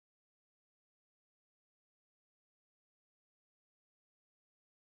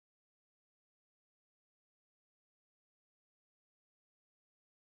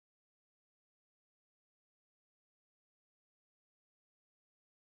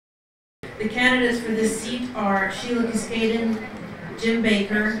The candidates for this seat are Sheila Cascaden, Jim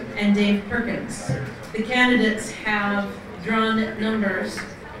Baker, and Dave Perkins. The candidates have drawn numbers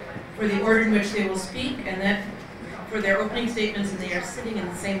for the order in which they will speak, and that for their opening statements, and they are sitting in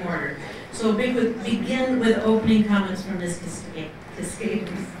the same order. So we'll begin with opening comments from Ms.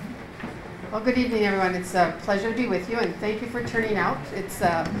 Cascaden. Well, good evening, everyone. It's a pleasure to be with you, and thank you for turning out. It's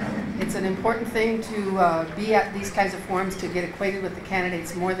an important thing to be at these kinds of forums, to get acquainted with the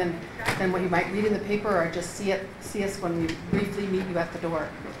candidates more than what you might read in the paper or just see us when we briefly meet you at the door.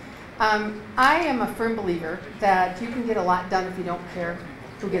 I am a firm believer that you can get a lot done if you don't care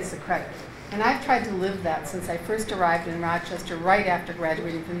who gets the credit. And I've tried to live that since I first arrived in Rochester right after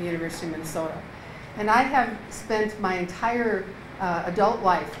graduating from the University of Minnesota. And I have spent my entire adult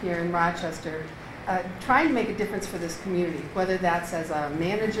life here in Rochester trying to make a difference for this community, whether that's as a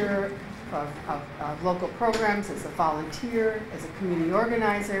manager of local programs, as a volunteer, as a community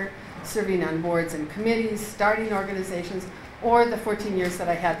organizer, serving on boards and committees, starting organizations, or the 14 years that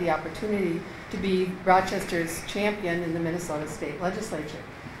I had the opportunity to be Rochester's champion in the Minnesota State Legislature.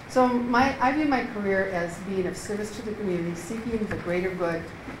 So I view my career as being of service to the community, seeking the greater good,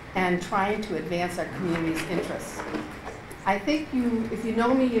 and trying to advance our community's interests. I think if you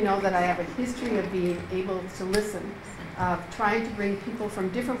know me, you know that I have a history of being able to listen, of trying to bring people from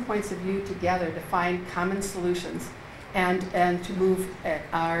different points of view together to find common solutions and to move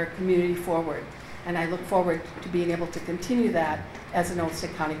our community forward. And I look forward to being able to continue that as an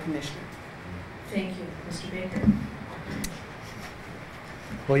Olmsted County Commissioner. Thank you. Mr. Baker.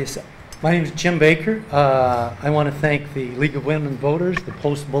 Well, yes, my name is Jim Baker. I want to thank the League of Women Voters, the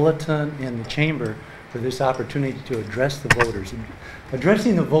Post Bulletin, and the Chamber for this opportunity to address the voters. And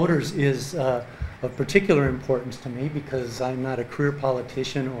addressing the voters is of particular importance to me because I'm not a career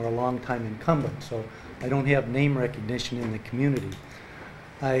politician or a longtime incumbent, so I don't have name recognition in the community.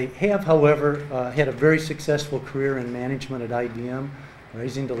 I have, however, had a very successful career in management at IBM,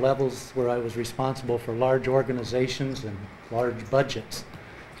 rising to levels where I was responsible for large organizations and large budgets.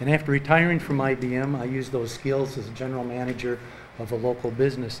 And after retiring from IBM, I used those skills as a general manager of a local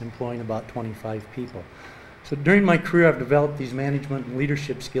business employing about 25 people. So during my career, I've developed these management and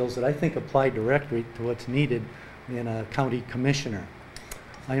leadership skills that I think apply directly to what's needed in a county commissioner.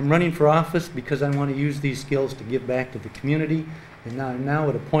 I am running for office because I want to use these skills to give back to the community, and I'm now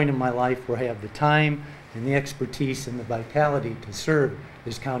at a point in my life where I have the time and the expertise and the vitality to serve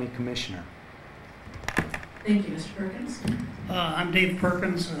as county commissioner. Thank you, Mr. Perkins. I'm Dave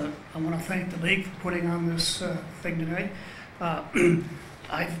Perkins. I want to thank the League for putting on this thing tonight.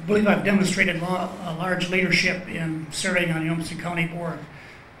 I believe I've demonstrated a large leadership in serving on the Olmsted County Board.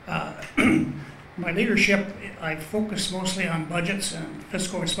 My leadership, I focus mostly on budgets and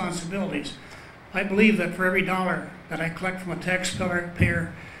fiscal responsibilities. I believe that for every dollar that I collect from a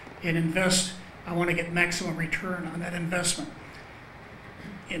taxpayer and invest, I want to get maximum return on that investment.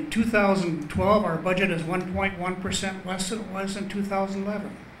 In 2012, our budget is 1.1% less than it was in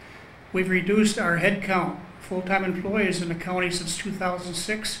 2011. We've reduced our headcount, full-time employees in the county since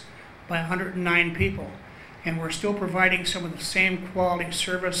 2006 by 109 people. And we're still providing some of the same quality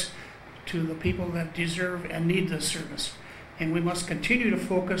service to the people that deserve and need this service. And we must continue to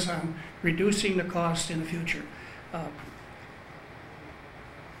focus on reducing the cost in the future. That's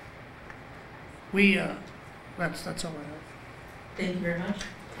all I have. Thank you very much.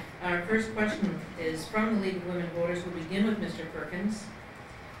 Our first question is from the League of Women Voters. We'll begin with Mr. Perkins.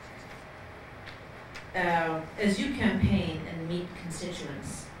 As you campaign and meet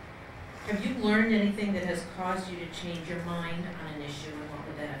constituents, have you learned anything that has caused you to change your mind on an issue, and what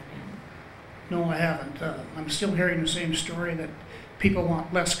would that have been? No, I haven't. I'm still hearing the same story that people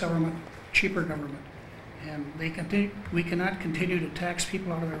want less government, cheaper government. And we cannot continue to tax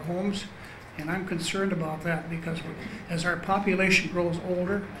people out of their homes. And I'm concerned about that because as our population grows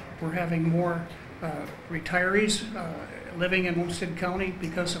older, we're having more retirees living in Olmsted County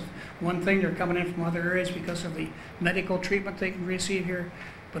because of one thing, they're coming in from other areas because of the medical treatment they can receive here.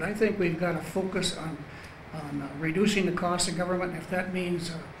 But I think we've got to focus on reducing the cost of government. If that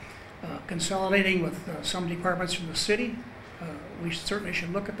means consolidating with some departments from the city, we certainly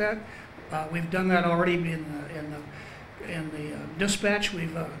should look at that. We've done that already in the dispatch.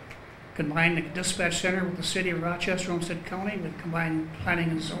 We've combined the dispatch center with the city of Rochester, Olmsted County. We've combined planning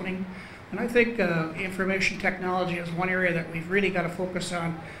and zoning. And I think information technology is one area that we've really got to focus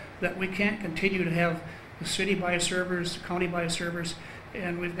on, that we can't continue to have the city buy servers, the county buy servers,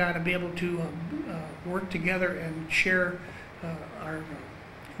 and we've got to be able to work together and share our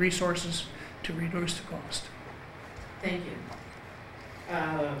resources to reduce the cost. Thank you.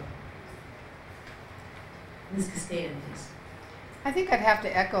 Ms. Cascaden, please. I think I'd have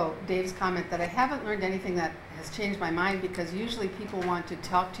to echo Dave's comment that I haven't learned anything that has changed my mind, because usually people want to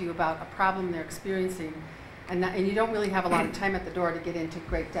talk to you about a problem they're experiencing, and you don't really have a lot of time at the door to get into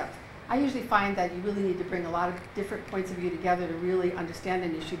great depth. I usually find that you really need to bring a lot of different points of view together to really understand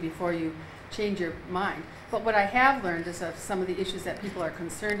an issue before you change your mind. But what I have learned is of some of the issues that people are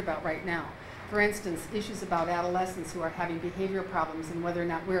concerned about right now. For instance, issues about adolescents who are having behavioral problems and whether or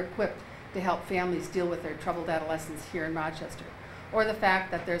not we're equipped to help families deal with their troubled adolescents here in Rochester. Or the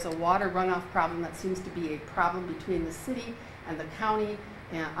fact that there's a water runoff problem that seems to be a problem between the city and the county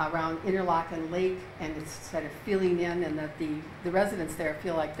around Interlochen Lake, and it's kind of filling in, and that the residents there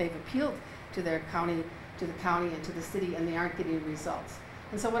feel like they've appealed to their county, to the county and to the city, and they aren't getting results.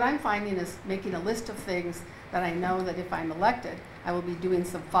 And so what I'm finding is making a list of things that I know that if I'm elected, I will be doing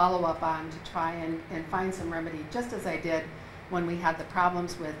some follow-up on to try and find some remedy, just as I did when we had the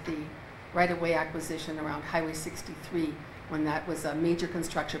problems with the right-of-way acquisition around Highway 63, when that was a major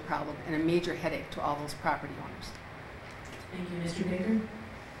construction problem and a major headache to all those property owners. Thank you, Mr. Baker.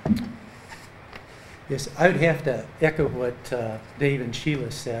 Yes, I would have to echo what Dave and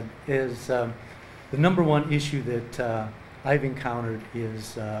Sheila said. Is the number one issue that I've encountered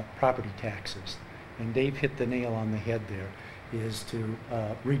is property taxes. And Dave hit the nail on the head there, is to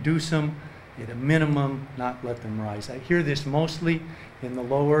reduce them at a minimum, not let them rise. I hear this mostly in the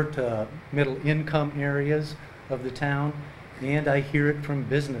lower to middle income areas of the town, and I hear it from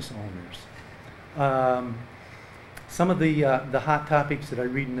business owners. Some of the hot topics that I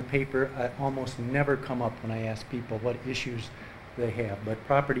read in the paper almost never come up when I ask people what issues they have, but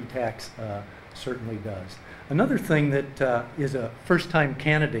property tax certainly does. Another thing that is a first-time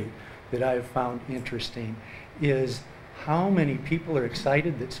candidate that I've found interesting is how many people are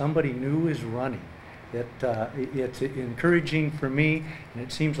excited that somebody new is running. It's encouraging for me, and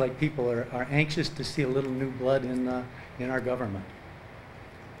it seems like people are anxious to see a little new blood in our government.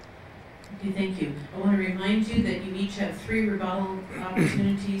 Okay, thank you. I want to remind you that you each have 3 rebuttal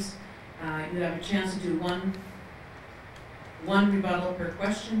opportunities. You have a chance to do one rebuttal per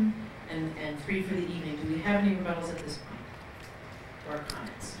question and 3 for the evening. Do we have any rebuttals at this point or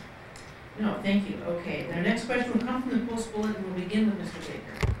comments? No, thank you. Okay, our next question will come from the Post Bulletin. We'll begin with Mr.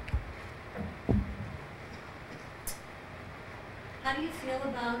 Baker. How do you feel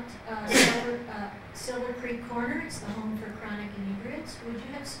about Silver Creek Corner? It's the home for chronic inebriates. Would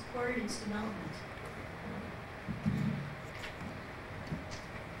you have supported its development?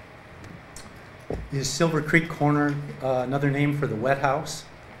 Is Silver Creek Corner another name for the wet house?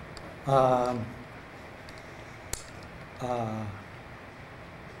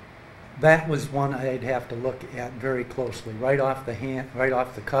 That was one I'd have to look at very closely, right off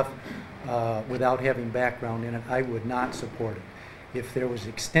the cuff, without having background in it. I would not support it. If there was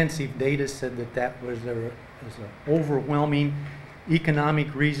extensive data said that was an overwhelming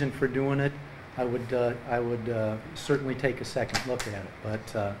economic reason for doing it, I would certainly take a second look at it.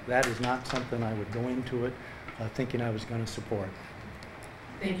 But that is not something I would go into it thinking I was going to support.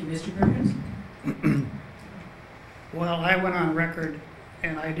 Thank you, Mr. Perkins. Well, I went on record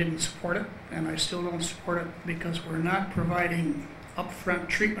and I didn't support it, and I still don't support it because we're not providing upfront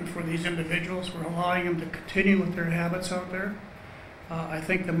treatment for these individuals. We're allowing them to continue with their habits out there. I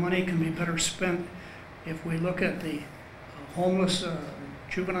think the money can be better spent if we look at the homeless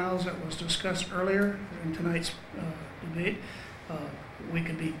juveniles that was discussed earlier in tonight's debate. We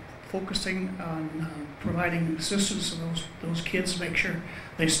could be focusing on providing assistance to those kids to make sure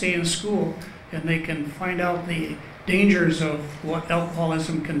they stay in school and they can find out the dangers of what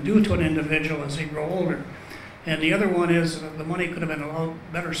alcoholism can do to an individual as they grow older. And the other one is the money could have been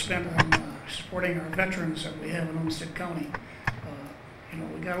better spent on supporting our veterans that we have in Olmsted County.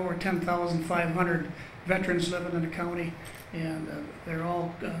 We got over 10,500 veterans living in the county, and they're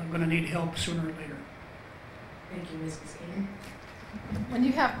all going to need help sooner or later. Thank you, Ms. Cascade. When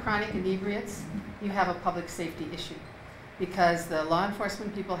you have chronic inebriates, you have a public safety issue, because the law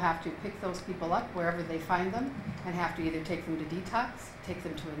enforcement people have to pick those people up wherever they find them and have to either take them to detox, take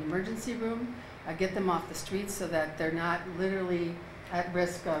them to an emergency room, get them off the streets so that they're not literally at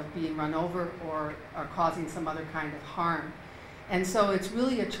risk of being run over or causing some other kind of harm. And so it's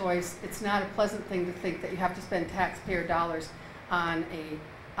really a choice. It's not a pleasant thing to think that you have to spend taxpayer dollars on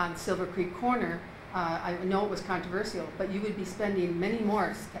Silver Creek Corner. I know it was controversial, but you would be spending many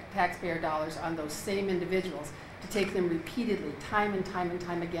more taxpayer dollars on those same individuals to take them repeatedly, time and time and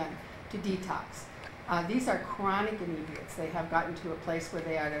time again, to detox. These are chronic inebriates. They have gotten to a place where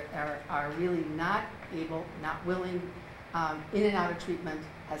they are really not able, not willing, in and out of treatment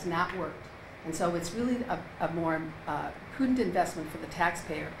has not worked. And so it's really a more prudent investment for the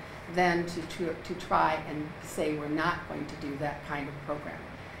taxpayer than to try and say we're not going to do that kind of program.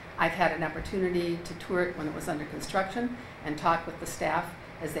 I've had an opportunity to tour it when it was under construction and talk with the staff.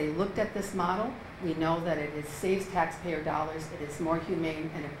 As they looked at this model, we know that it saves taxpayer dollars, it is more humane,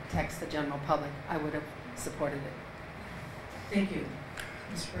 and it protects the general public. I would have supported it. Thank you.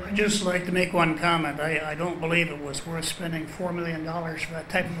 I'd just like to make one comment. I don't believe it was worth spending $4 million for that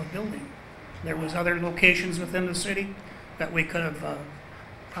type of a building. There was other locations within the city that we could have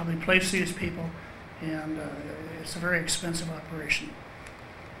probably placed these people, and it's a very expensive operation.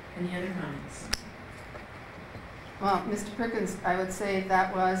 Any other comments? Well, Mr. Perkins, I would say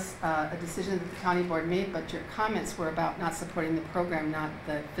that was a decision that the county board made, but your comments were about not supporting the program, not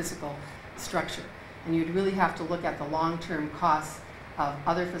the physical structure. And you'd really have to look at the long-term costs of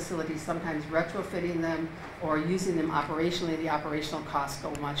other facilities, sometimes retrofitting them or using them operationally. The operational costs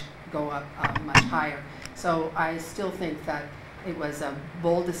go up much higher. So I still think that it was a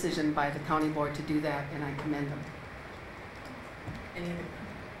bold decision by the county board to do that, and I commend them. Any other comments?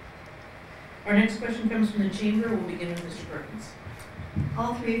 Our next question comes from the chamber. We'll begin with Mr. Perkins.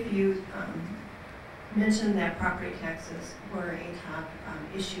 All three of you mentioned that property taxes were a top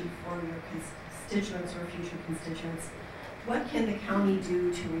issue for your constituents or future constituents. What can the county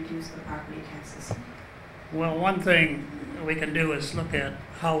do to reduce the property taxes? Well, one thing we can do is look at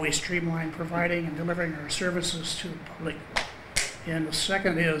how we streamline providing and delivering our services to the public. And the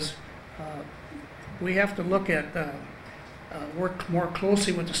second is we have to look at work more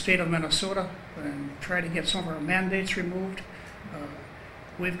closely with the state of Minnesota and try to get some of our mandates removed.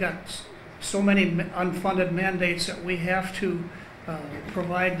 We've got so many unfunded mandates that we have to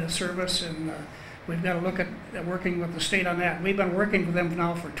provide the service, and we've got to look at working with the state on that. We've been working with them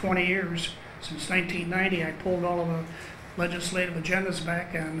now for 20 years. Since 1990, I pulled all of the legislative agendas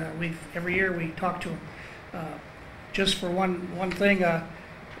back, and every year we talk to them. Just for one thing,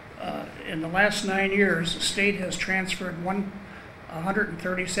 in the last 9 years, the state has transferred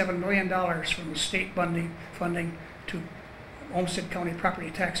 $137 million from the state funding to Olmsted County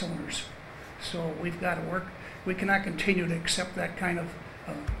property tax owners. So we've got to work. We cannot continue to accept that kind of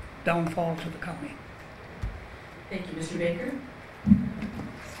downfall to the county. Thank you, Mr. Baker.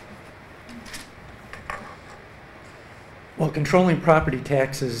 Well, controlling property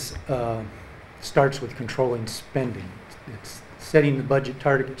taxes starts with controlling spending. It's setting the budget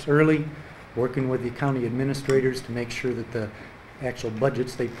targets early, working with the county administrators to make sure that the actual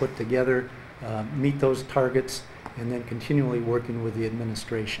budgets they put together meet those targets, and then continually working with the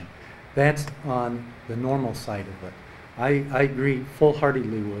administration. That's on the normal side of it. I agree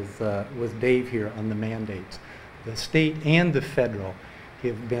full-heartedly with Dave here on the mandates. The state and the federal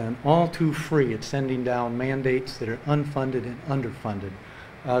have been all too free at sending down mandates that are unfunded and underfunded.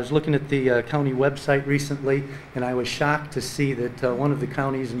 I was looking at the county website recently, and I was shocked to see that one of the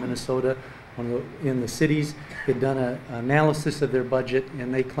counties in Minnesota, in the cities, had done an analysis of their budget,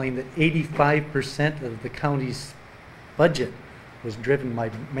 and they claimed that 85% of the county's budget was driven by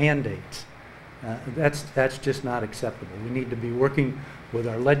mandates. That's just not acceptable. We need to be working with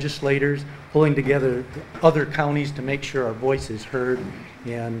our legislators, pulling together other counties to make sure our voice is heard,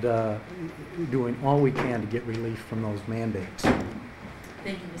 and doing all we can to get relief from those mandates.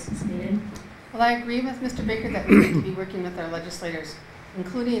 Thank you, Mrs. Needham. Well, I agree with Mr. Baker that we need to be working with our legislators,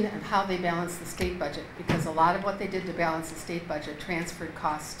 including in how they balance the state budget, because a lot of what they did to balance the state budget transferred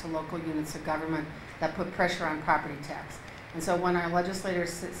costs to local units of government that put pressure on property tax. And so when our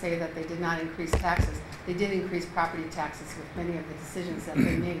legislators say that they did not increase taxes, they did increase property taxes with many of the decisions that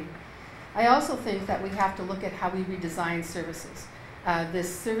they made. I also think that we have to look at how we redesign services.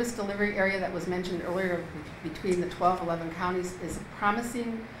 This service delivery area that was mentioned earlier between the 11 counties is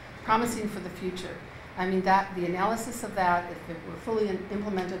promising for the future. I mean, the analysis of that, if it were fully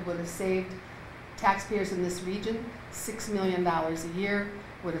implemented, would have saved taxpayers in this region $6 million a year,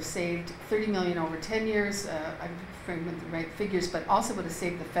 would have saved $30 million over 10 years, I'm framing with the right figures, but also would have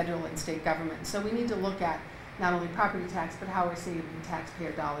saved the federal and state government. So we need to look at not only property tax, but how we're saving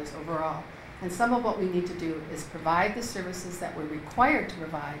taxpayer dollars overall. And some of what we need to do is provide the services that we're required to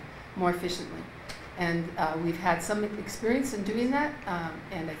provide more efficiently. And we've had some experience in doing that,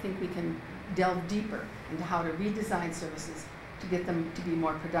 and I think we can delve deeper into how to redesign services to get them to be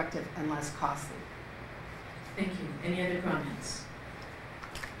more productive and less costly. Thank you. Any other comments?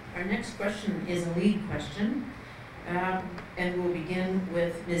 Our next question is a lead question, and we'll begin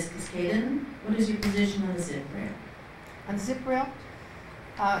with Ms. Cascaden. What is your position on the zip rail? On the zip rail?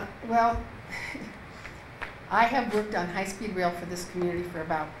 Well, I have worked on high-speed rail for this community for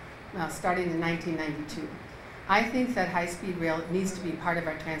about, starting in 1992. I think that high-speed rail needs to be part of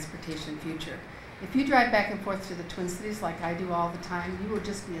our transportation future. If you drive back and forth to the Twin Cities like I do all the time, you will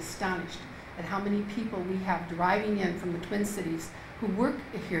just be astonished at how many people we have driving in from the Twin Cities who work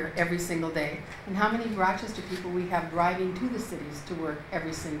here every single day, and how many Rochester people we have driving to the cities to work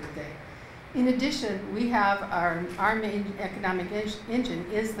every single day. In addition, we have our main economic engine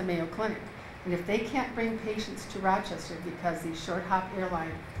is the Mayo Clinic. And if they can't bring patients to Rochester because these short hop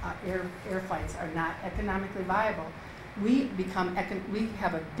air flights are not economically viable, we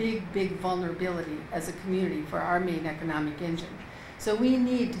have a big vulnerability as a community for our main economic engine. So we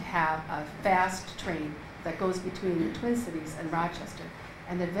need to have a fast train that goes between the Twin Cities and Rochester,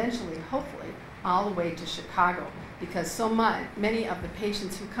 and eventually, hopefully, all the way to Chicago, because so many of the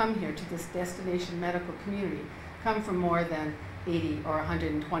patients who come here to this destination medical community come from more than 80 or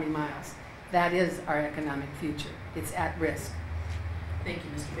 120 miles. That is our economic future. It's at risk. Thank you,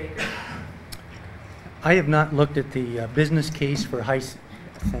 Mr. Baker. I have not looked at the business case for thank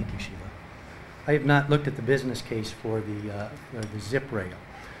you, Sheila. I have not looked at the business case for the zip rail.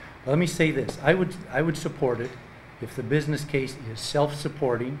 Let me say this, I would support it if the business case is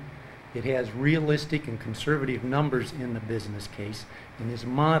self-supporting, it has realistic and conservative numbers in the business case, and is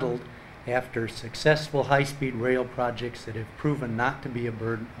modeled after successful high-speed rail projects that have proven not to be a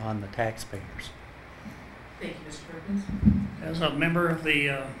burden on the taxpayers. Thank you, Mr. Perkins. As a member of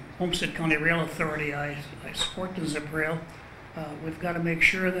the Homestead County Rail Authority, I support the zip rail. We've got to make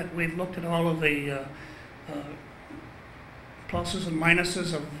sure that we've looked at all of the pluses and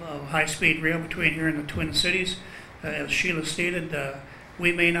minuses of high-speed rail between here and the Twin Cities. As Sheila stated,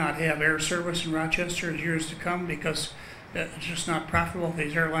 we may not have air service in Rochester in years to come because it's just not profitable for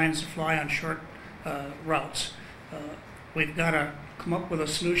these airlines to fly on short routes. We've got to come up with a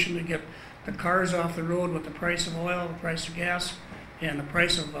solution to get the cars off the road with the price of oil, the price of gas, and the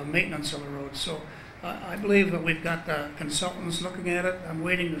price of maintenance of the road. So I believe that we've got the consultants looking at it. I'm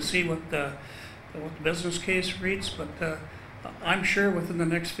waiting to see what the business case reads, but I'm sure within the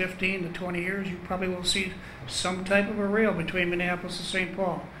next 15 to 20 years, you probably will see some type of a rail between Minneapolis and St.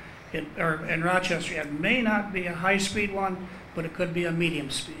 Paul and Rochester. It may not be a high-speed one, but it could be a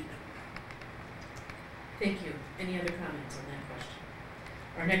medium speed. Thank you. Any other comments on that question?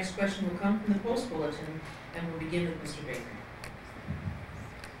 Our next question will come from the Post Bulletin, and we'll begin with Mr. Baker.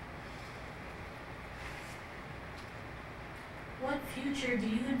 What future do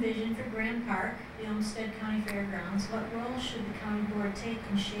you envision for Graham Park, the Olmsted County Fairgrounds? What role should the county board take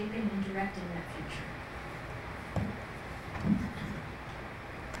in shaping and directing that future?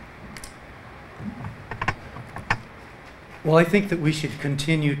 Well, I think that we should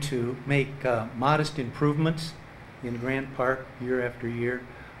continue to make modest improvements in Grant Park year after year.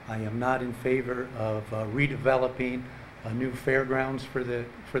 I am not in favor of redeveloping a new fairgrounds for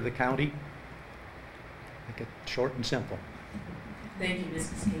the county. Make it short and simple. Thank you,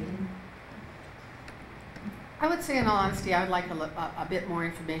 Mrs. Hayden. I would say, in all honesty, I would like a bit more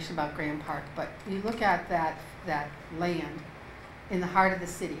information about Graham Park, but you look at that land in the heart of the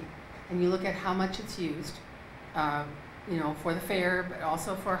city, and you look at how much it's used, for the fair, but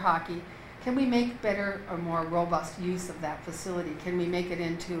also for hockey. Can we make better or more robust use of that facility? Can we make it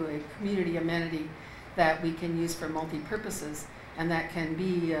into a community amenity that we can use for multi-purposes, and that can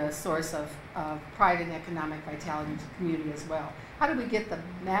be a source of pride and economic vitality to the community as well? How do we get the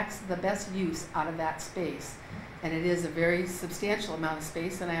best use out of that space? And it is a very substantial amount of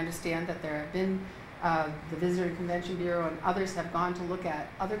space, and I understand that there have been the Visitor and Convention Bureau and others have gone to look at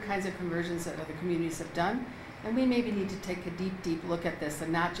other kinds of conversions that other communities have done, and we maybe need to take a deep look at this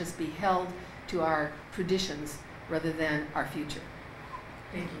and not just be held to our traditions rather than our future.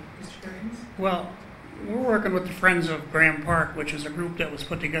 Thank you. Mr. Perkins? Well, we're working with the Friends of Graham Park, which is a group that was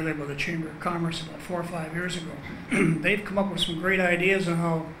put together by the Chamber of Commerce about 4 or 5 years ago. They've come up with some great ideas on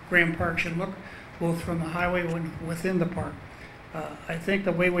how Graham Park should look, both from the highway and within the park. I think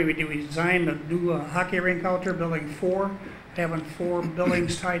the way we designed the new hockey rink out there, building 4, having 4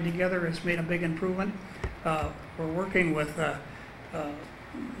 buildings tied together has made a big improvement. We're working with the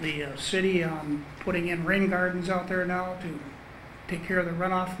city on putting in rain gardens out there now to take care of the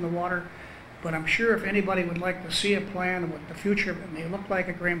runoff from the water. But I'm sure if anybody would like to see a plan of what the future may look like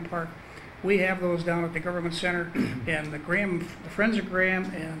at Graham Park, we have those down at the Government Center, and the Friends of Graham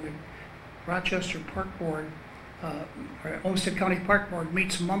and the Rochester Park Board, or Olmsted County Park Board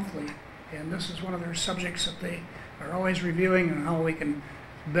meets monthly, and this is one of their subjects that they are always reviewing on how we can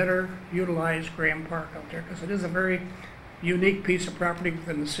better utilize Graham Park out there, because it is a very unique piece of property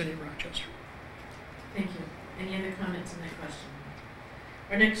within the city of Rochester. Thank you. Any other comments on that question?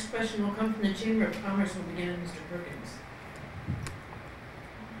 Our next question will come from the Chamber of Commerce. We'll begin with Mr. Perkins.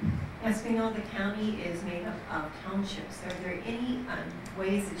 As we know, the county is made up of townships. Are there any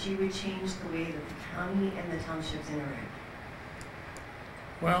ways that you would change the way that the county and the townships interact?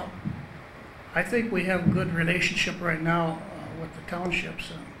 Well, I think we have a good relationship right now with the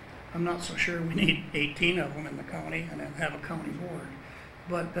townships. I'm not so sure we need 18 of them in the county and then have a county board.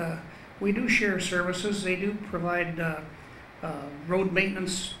 But we do share services. They do provide road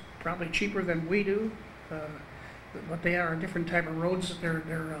maintenance, probably cheaper than we do. But they are a different type of roads that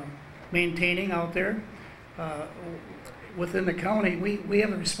they're maintaining out there. Within the county, we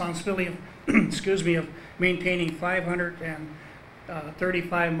have the responsibility of, excuse me, of maintaining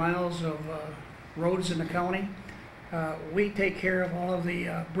 535 miles of roads in the county. We take care of all of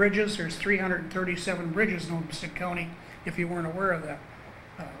the bridges. There's 337 bridges in Olmsted County, if you weren't aware of that.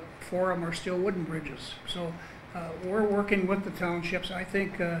 4 of them are still wooden bridges. So we're working with the townships. I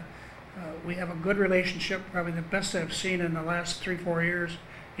think we have a good relationship, probably the best I've seen in the last 3-4 years,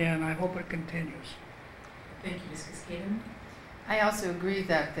 and I hope it continues. Thank you, Ms. Cascaden. I also agree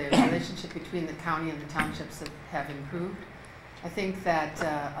that the relationship between the county and the townships have improved. I think that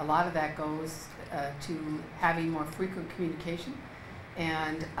a lot of that goes to having more frequent communication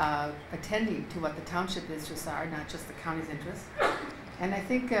and attending to what the township interests are, not just the county's interests. And I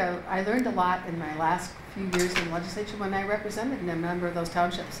think I learned a lot in my last few years in the legislature when I represented a number of those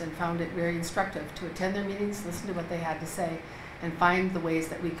townships and found it very instructive to attend their meetings, listen to what they had to say, and find the ways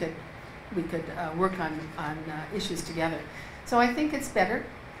that we could work on issues together. So I think it's better.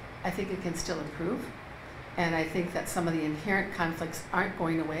 I think it can still improve. And I think that some of the inherent conflicts aren't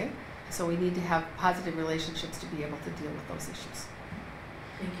going away. So we need to have positive relationships to be able to deal with those issues.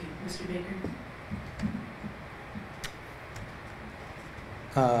 Thank you. Mr. Baker?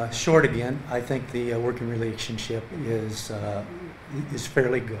 Short again, I think the working relationship is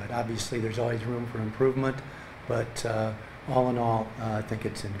fairly good. Obviously, there's always room for improvement, but all in all, I think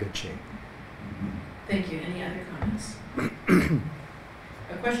it's in good shape. Thank you. Any other comments?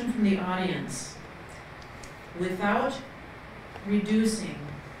 A question from the audience. Without reducing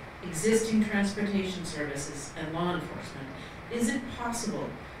existing transportation services and law enforcement, is it possible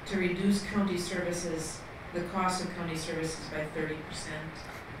to reduce county services, the cost of county services by 30%?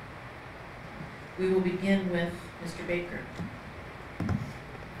 We will begin with Mr. Baker.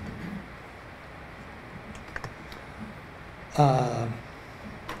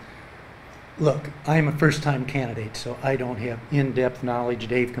 Look, I'm a first-time candidate, so I don't have in-depth knowledge.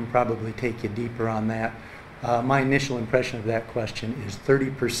 Dave can probably take you deeper on that. My initial impression of that question is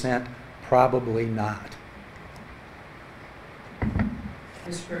 30%, probably not.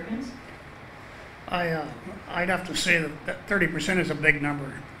 Ms. Perkins? I'd have to say that 30% is a big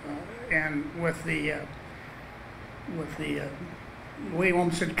number, and with the way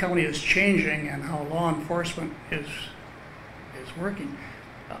Olmsted County is changing and how law enforcement is working,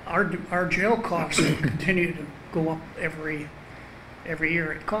 our jail costs continue to go up every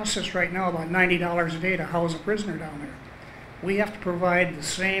year. It costs us right now about $90 a day to house a prisoner down there. We have to provide the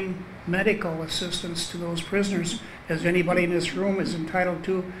same medical assistance to those prisoners as anybody in this room is entitled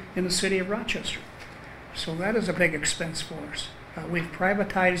to in the city of Rochester. So that is a big expense for us. We've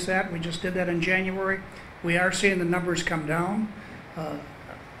privatized that. We just did that in January. We are seeing the numbers come down.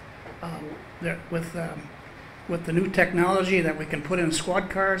 With the new technology that we can put in squad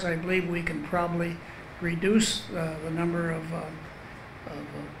cars, I believe we can probably reduce the number of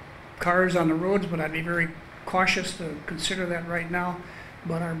cars on the roads, but I'd be very cautious to consider that right now.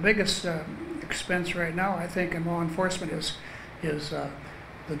 But our biggest expense right now, I think, in law enforcement is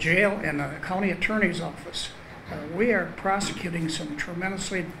the jail and the county attorney's office. We are prosecuting some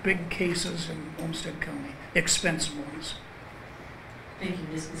tremendously big cases in Olmsted County, expensive ones. Thank you,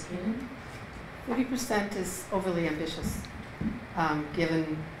 Ms. Cascaden. 30% is overly ambitious,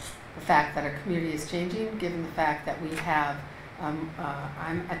 given the fact that our community is changing, given the fact that we have, I'm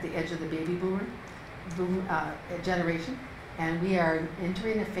at the edge of the baby boom generation, and we are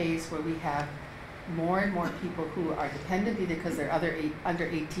entering a phase where we have more and more people who are dependent, either because they're under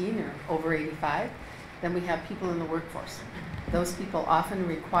 18 or over 85, than we have people in the workforce. Those people often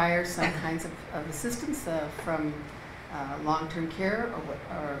require some kinds of assistance from long-term care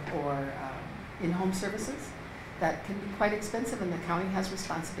or in-home services that can be quite expensive, and the county has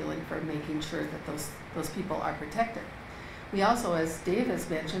responsibility for making sure that those people are protected. We also, as Dave has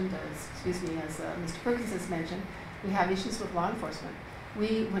mentioned, as Mr. Perkins has mentioned, we have issues with law enforcement.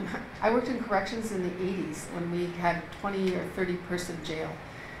 When I worked in corrections in the 80s when we had 20 or 30 person jail.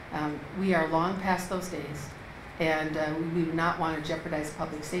 We are long past those days, and we do not want to jeopardize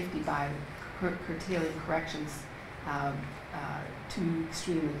public safety by curtailing corrections too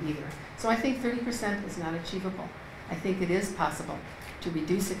extremely either. So I think 30% is not achievable. I think it is possible to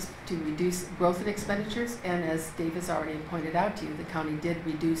reduce growth in expenditures, and as Dave has already pointed out to you, the county did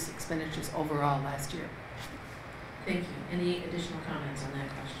reduce expenditures overall last year. Thank you. Any additional comments on that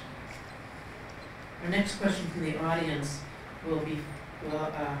question? Our next question from the audience will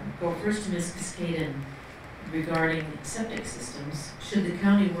go first to Ms. Cascaden regarding septic systems. Should the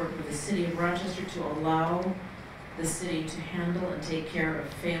county work with the city of Rochester to allow the city to handle and take care of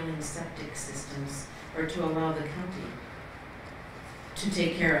failing septic systems, or to allow the county to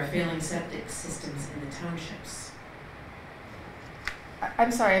take care of failing septic systems in the townships?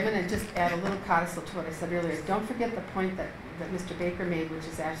 I'm sorry, I'm going to just add a little codicil to what I said earlier. Don't forget the point that Mr. Baker made, which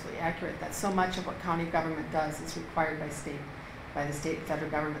is absolutely accurate, that so much of what county government does is required by the state and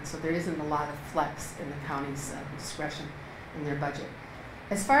federal government, so there isn't a lot of flex in the county's discretion in their budget.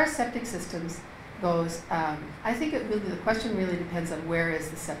 As far as septic systems goes, I think the question really depends on where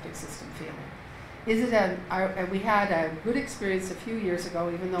is the septic system failing. Is it we had a good experience a few years ago,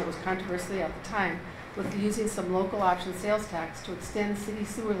 even though it was controversial at the time, with using some local option sales tax to extend city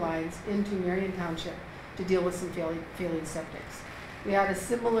sewer lines into Marion Township to deal with some failing septics. We had a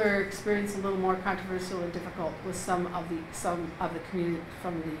similar experience, a little more controversial and difficult, with some of the community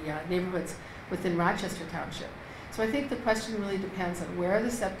from the neighborhoods within Rochester Township. So I think the question really depends on where are the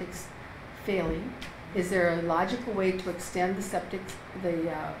septics failing. Is there a logical way to extend the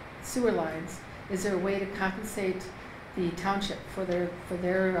sewer lines? Is there a way to compensate the township for their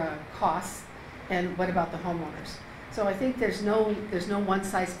costs? And what about the homeowners? So I think there's no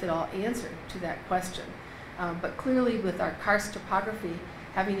one-size-fits-all answer to that question. But clearly, with our karst topography,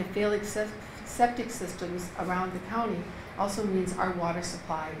 having a failing septic systems around the county also means our water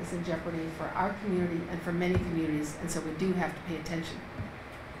supply is in jeopardy for our community and for many communities, and so we do have to pay attention.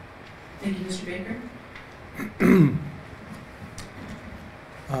 Thank you, Mr. Baker.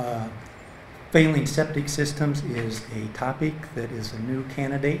 Failing septic systems is a topic that is a new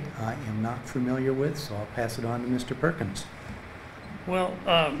candidate I am not familiar with, so I'll pass it on to Mr. Perkins. Well,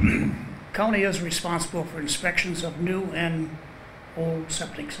 county is responsible for inspections of new and old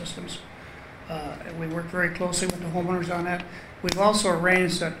septic systems. We work very closely with the homeowners on that. We've also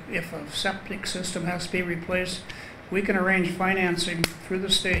arranged that if a septic system has to be replaced, we can arrange financing through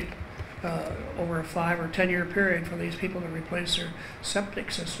the state over a 5 or 10 year period for these people to replace their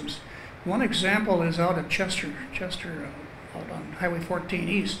septic systems. One example is out at Chester, out on Highway 14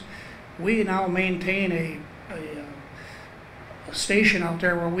 East. We now maintain a station out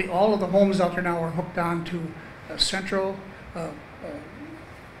there where all of the homes out there now are hooked onto a central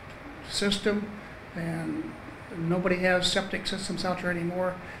system, and nobody has septic systems out there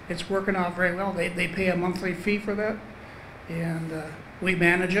anymore. It's working out very well. They pay a monthly fee for that, and we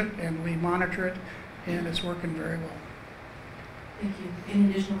manage it and we monitor it, and it's working very well. Thank you.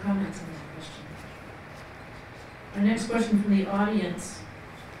 Any additional comments on that question? Our next question from the audience.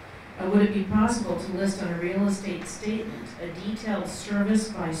 Would it be possible to list on a real estate statement a detailed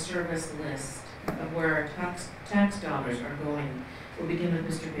service-by-service list of where our tax dollars are going? We'll begin with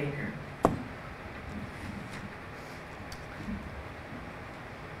Mr. Baker.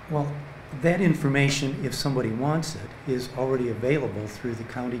 Well, that information, if somebody wants it, is already available through the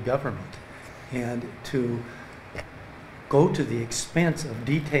county government. And to go to the expense of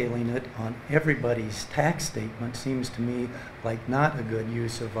detailing it on everybody's tax statement seems to me like not a good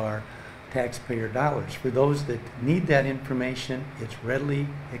use of our taxpayer dollars. For those that need that information, it's readily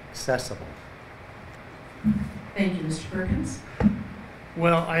accessible. Thank you, Mr. Perkins.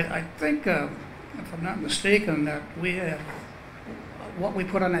 Well, I think, if I'm not mistaken, that we have, what we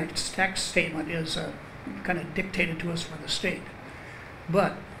put on that tax statement is kind of dictated to us for the state.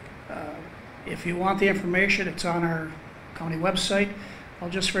 But if you want the information, it's on our county website. I'll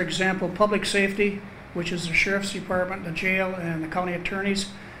just, for example, public safety, which is the sheriff's department, the jail, and the county attorneys,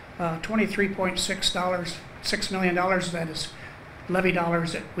 $23.6 million of that is levy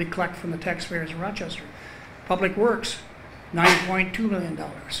dollars that we collect from the taxpayers of Rochester. Public works, $9.2 million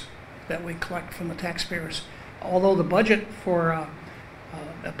that we collect from the taxpayers. Although the budget for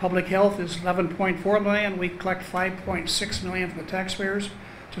public health is $11.4 million, we collect $5.6 million from the taxpayers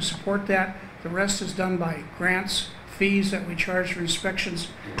to support that. The rest is done by grants, fees that we charge for inspections,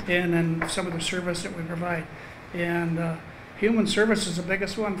 and then some of the service that we provide. And human services is the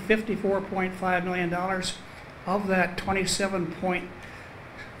biggest one, $54.5 million. Of that,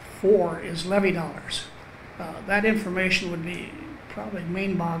 27.4 is levy dollars. That information would be probably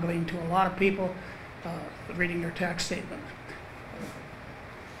mind-boggling to a lot of people reading their tax statement.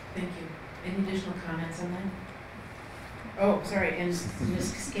 Thank you. Any additional comments on that? Oh, sorry, and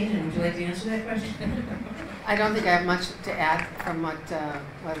Ms. Cascaden, would you like to answer that question? I don't think I have much to add from what the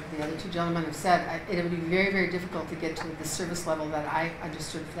other two gentlemen have said. It would be very, very difficult to get to the service level that I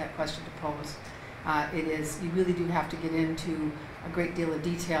understood for that question to pose. You really do have to get into a great deal of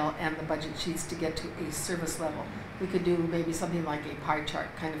detail and the budget sheets to get to a service level. We could do maybe something like a pie chart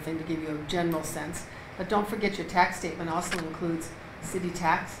kind of thing to give you a general sense. But don't forget your tax statement also includes city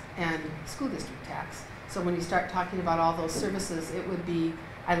tax and school district tax. So when you start talking about all those services, it would be,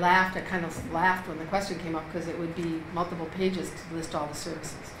 I kind of laughed when the question came up because it would be multiple pages to list all the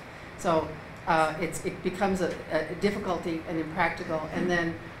services. So it becomes a difficulty and impractical. And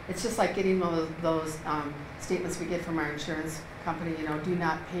then it's just like getting one of those statements we get from our insurance company, do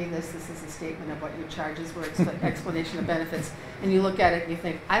not pay this. This is a statement of what your charges were, explanation of benefits. And you look at it and you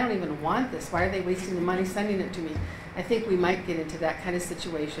think, I don't even want this. Why are they wasting the money sending it to me? I think we might get into that kind of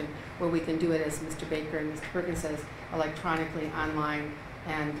situation where we can do it, as Mr. Baker and Mr. Perkins says, electronically, online,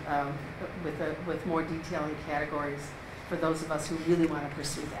 and with more detailing categories for those of us who really want to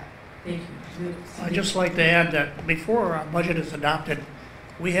pursue that. Thank you. I'd just like to add that before our budget is adopted,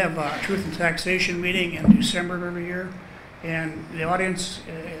 we have a Truth and Taxation meeting in December of every year, and the audience,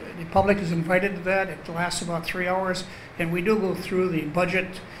 the public is invited to that. It lasts about 3 hours, and we do go through the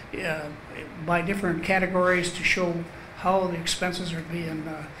budget by different categories to show how the expenses are being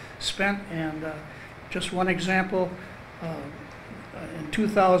spent. And just one example, in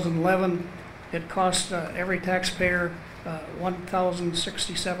 2011, it cost every taxpayer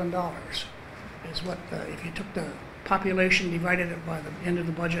 $1,067 is what, if you took the population, divided it by the end of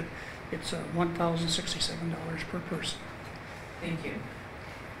the budget, it's $1,067 per person. Thank you.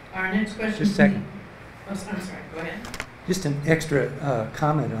 Our next question. Just a second. Oh, I'm sorry, go ahead. Just an extra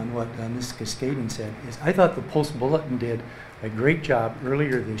comment on what Ms. Cascaden said is I thought the Post Bulletin did a great job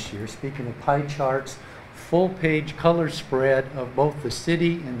earlier this year, speaking of pie charts, full-page color spread of both the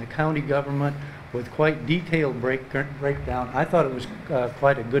city and the county government with quite detailed breakdown. I thought it was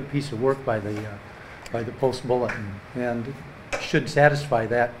quite a good piece of work by the Post Bulletin, and should satisfy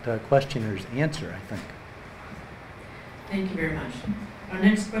that questioner's answer, I think. Thank you very much. Our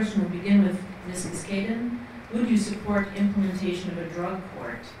next question will begin with Ms. Cascaden. Would you support implementation of a drug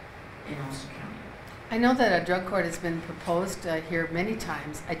court in Ulster County? I know that a drug court has been proposed here many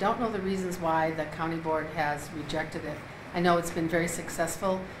times. I don't know the reasons why the county board has rejected it. I know it's been very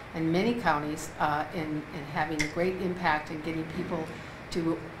successful in many counties in having a great impact in getting people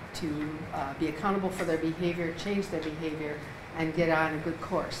to be accountable for their behavior, change their behavior, and get on a good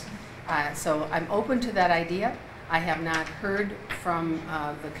course. So I'm open to that idea. I have not heard from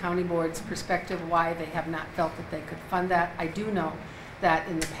the county board's perspective why they have not felt that they could fund that. I do know that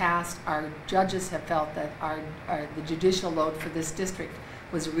in the past our judges have felt that the judicial load for this district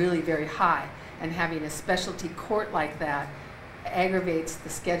was really very high, and having a specialty court like that aggravates the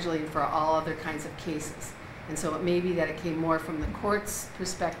scheduling for all other kinds of cases. And so it may be that it came more from the court's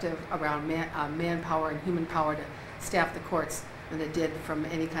perspective around manpower and human power to staff the courts than it did from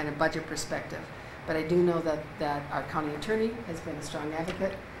any kind of budget perspective. But I do know that our county attorney has been a strong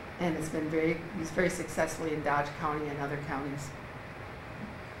advocate, and he's very successfully in Dodge County and other counties.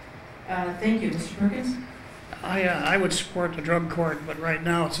 Thank you. Mr. Perkins? I would support the drug court, but right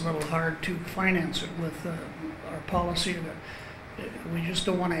now it's a little hard to finance it with our policy that we just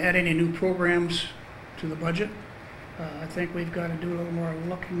don't want to add any new programs to the budget. I think we've got to do a little more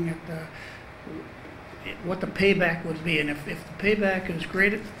looking at what the payback would be, and if the payback is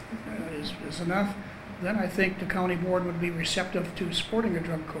great, is enough, then I think the county board would be receptive to supporting a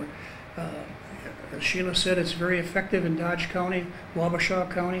drug court. As Sheila said, it's very effective in Dodge County, Wabasha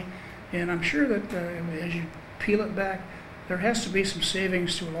County, and I'm sure that as you peel it back, there has to be some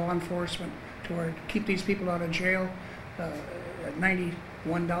savings to law enforcement to keep these people out of jail at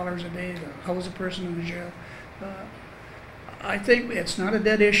 $91 a day to house a person in the jail. I think it's not a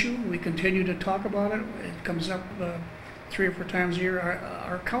dead issue. We continue to talk about it. It comes up 3 or 4 times a year.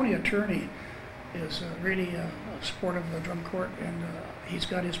 Our county attorney is really supportive of the drug court, and he's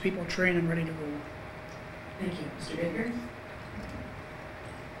got his people trained and ready to go. Thank you. Mr. Baker?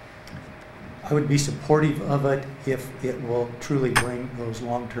 I would be supportive of it if it will truly bring those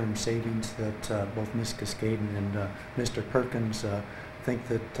long-term savings that both Ms. Cascaden and Mr. Perkins think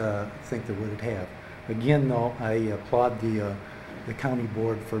that would have. Again, though, I applaud the county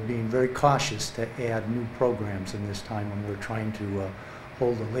board for being very cautious to add new programs in this time when we're trying to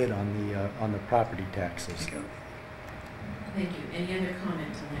hold the lid on the property taxes. Thank you. Any other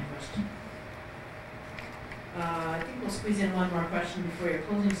comments on that question? I think we'll squeeze in one more question before your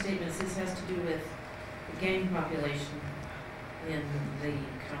closing statements. This has to do with the gang population in the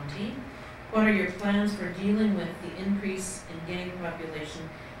county. What are your plans for dealing with the increase in gang population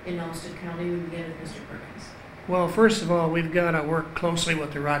in Olmsted County? We begin with Mr. Perkins. Well, first of all, we've got to work closely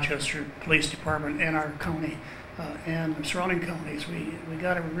with the Rochester Police Department and our county and the surrounding counties. We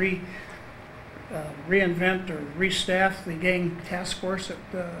got to reinvent or restaff the gang task force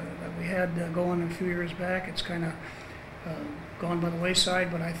that we had going a few years back. It's kind of gone by the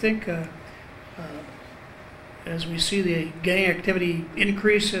wayside, but I think as we see the gang activity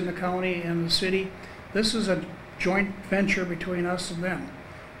increase in the county and the city, this is a joint venture between us and them.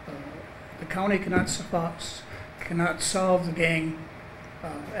 The county cannot solve the gang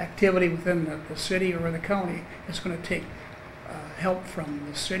activity within the city or the county. It's going to take help from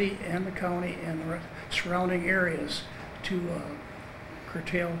the city and the county and the surrounding areas to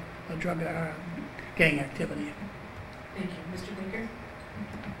curtail the drug gang activity. Thank you. Mr. Baker?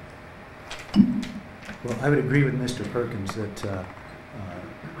 Well, I would agree with Mr. Perkins that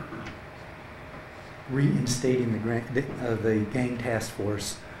reinstating the gang task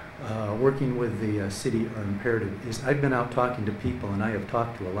force, working with the city are imperative. I've been out talking to people, and I have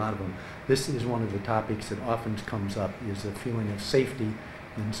talked to a lot of them. This is one of the topics that often comes up, is a feeling of safety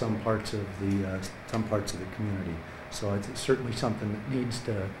in some parts of the community. So it's certainly something that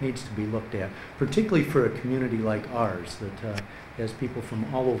needs to be looked at, particularly for a community like ours that has people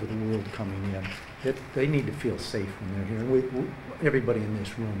from all over the world coming in. They need to feel safe when they're here. And everybody in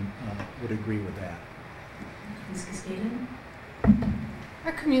this room would agree with that. Ms. Cascaden?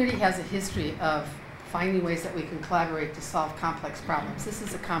 Our community has a history of finding ways that we can collaborate to solve complex problems. This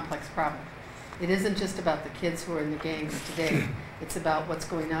is a complex problem. It isn't just about the kids who are in the gangs today. It's about what's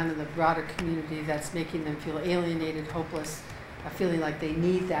going on in the broader community that's making them feel alienated, hopeless, feeling like they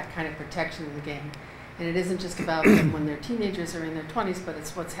need that kind of protection in the gang. And it isn't just about them when they're teenagers or in their 20s, but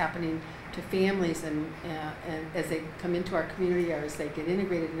it's what's happening to families and as they come into our community or as they get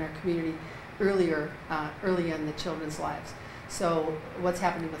integrated in our community early in the children's lives. So what's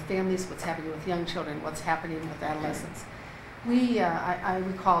happening with families, what's happening with young children, what's happening with adolescents. I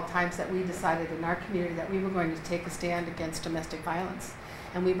recall times that we decided in our community that we were going to take a stand against domestic violence.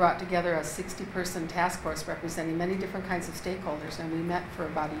 And we brought together a 60-person task force representing many different kinds of stakeholders, and we met for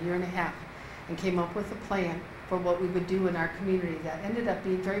about a year and a half and came up with a plan for what we would do in our community that ended up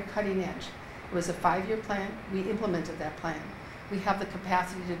being very cutting edge. It was a 5-year plan. We implemented that plan. We have the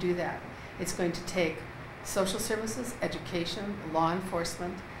capacity to do that. It's going to take social services, education, law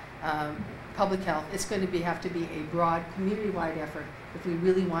enforcement, public health. It's going to have to be a broad community-wide effort if we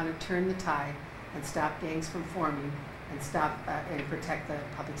really want to turn the tide and stop gangs from forming and stop and protect the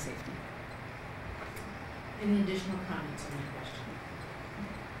public safety. Any additional comments on that question?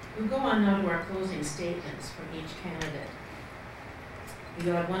 We'll go on now to our closing statements from each candidate.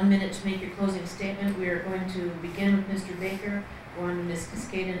 You have 1 minute to make your closing statement. We are going to begin with Mr. Baker, go on to Ms.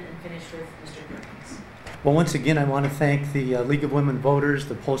 Cascaden, and finish with Mr. Perkins. Well, once again, I want to thank the League of Women Voters,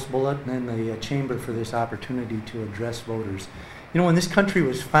 the Post Bulletin, and the Chamber for this opportunity to address voters. You know, when this country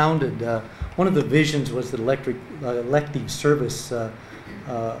was founded, one of the visions was that elective service, the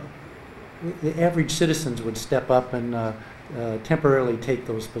average citizens would step up and temporarily take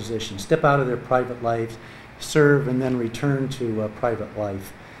those positions, step out of their private lives, serve, and then return to private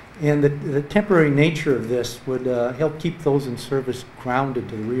life. And the temporary nature of this would help keep those in service grounded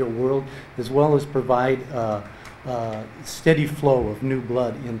to the real world, as well as provide steady flow of new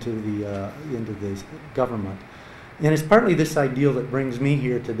blood into the government. And it's partly this ideal that brings me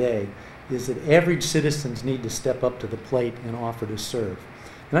here today, is that average citizens need to step up to the plate and offer to serve.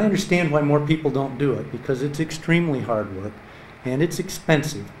 And I understand why more people don't do it, because it's extremely hard work and it's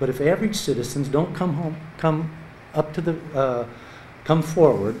expensive. But if average citizens don't come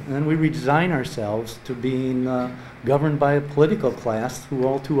forward, and we resign ourselves to being governed by a political class who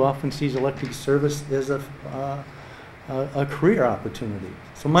all too often sees elected service as a career opportunity.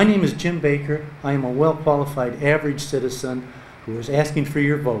 So my name is Jim Baker. I am a well-qualified average citizen who is asking for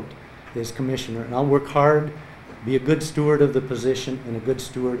your vote as commissioner, and I'll work hard, be a good steward of the position, and a good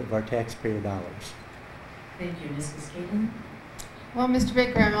steward of our taxpayer dollars. Thank you. Ms. Cascaden? Well, Mr.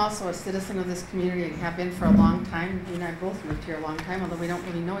 Baker, I'm also a citizen of this community and have been for a long time. You and I both lived here a long time, although we don't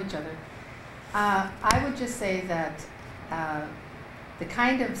really know each other. I would just say that the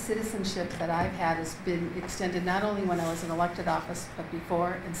kind of citizenship that I've had has been extended not only when I was in elected office, but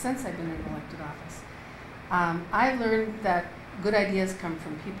before and since I've been in elected office. I learned that good ideas come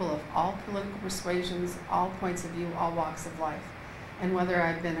from people of all political persuasions, all points of view, all walks of life. And whether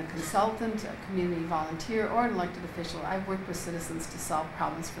I've been a consultant, a community volunteer, or an elected official, I've worked with citizens to solve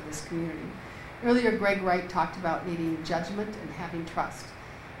problems for this community. Earlier, Greg Wright talked about needing judgment and having trust.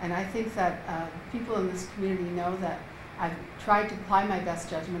 And I think that people in this community know that I've tried to apply my best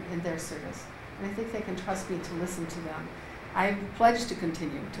judgment in their service, and I think they can trust me to listen to them. I've pledged to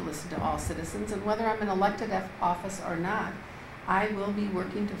continue to listen to all citizens, and whether I'm in elected office or not, I will be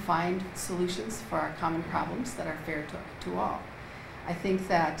working to find solutions for our common problems that are fair to all. I think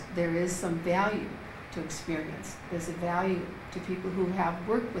that there is some value to experience. There's a value to people who have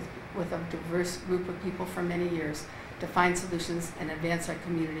worked with a diverse group of people for many years to find solutions and advance our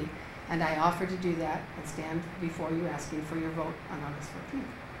community. And I offer to do that and stand before you asking for your vote on August 14th.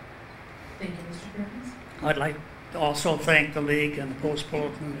 Thank you, Mr. Perkins. I'd like to also thank the League and the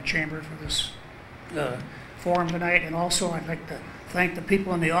Post-Bulletin and the Chamber for this forum tonight, and also I'd like to thank the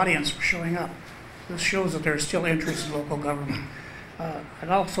people in the audience for showing up. This shows that there's still interest in local government. I'd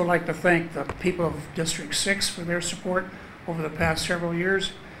also like to thank the people of District 6 for their support over the past several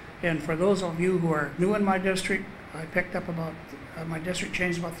years, and for those of you who are new in my district, I picked up about, my district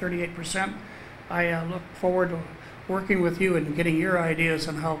changed about 38%. I look forward to working with you and getting your ideas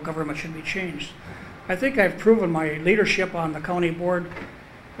on how government should be changed. I think I've proven my leadership on the county board,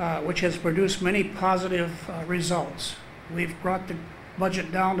 which has produced many positive results. We've brought the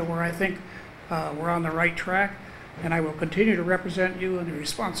budget down to where I think we're on the right track, and I will continue to represent you in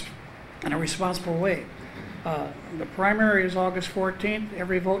a responsible way. The primary is August 14th.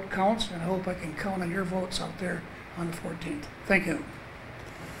 Every vote counts, and I hope I can count on your votes out there on the 14th. Thank you.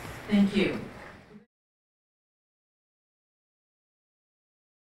 Thank you.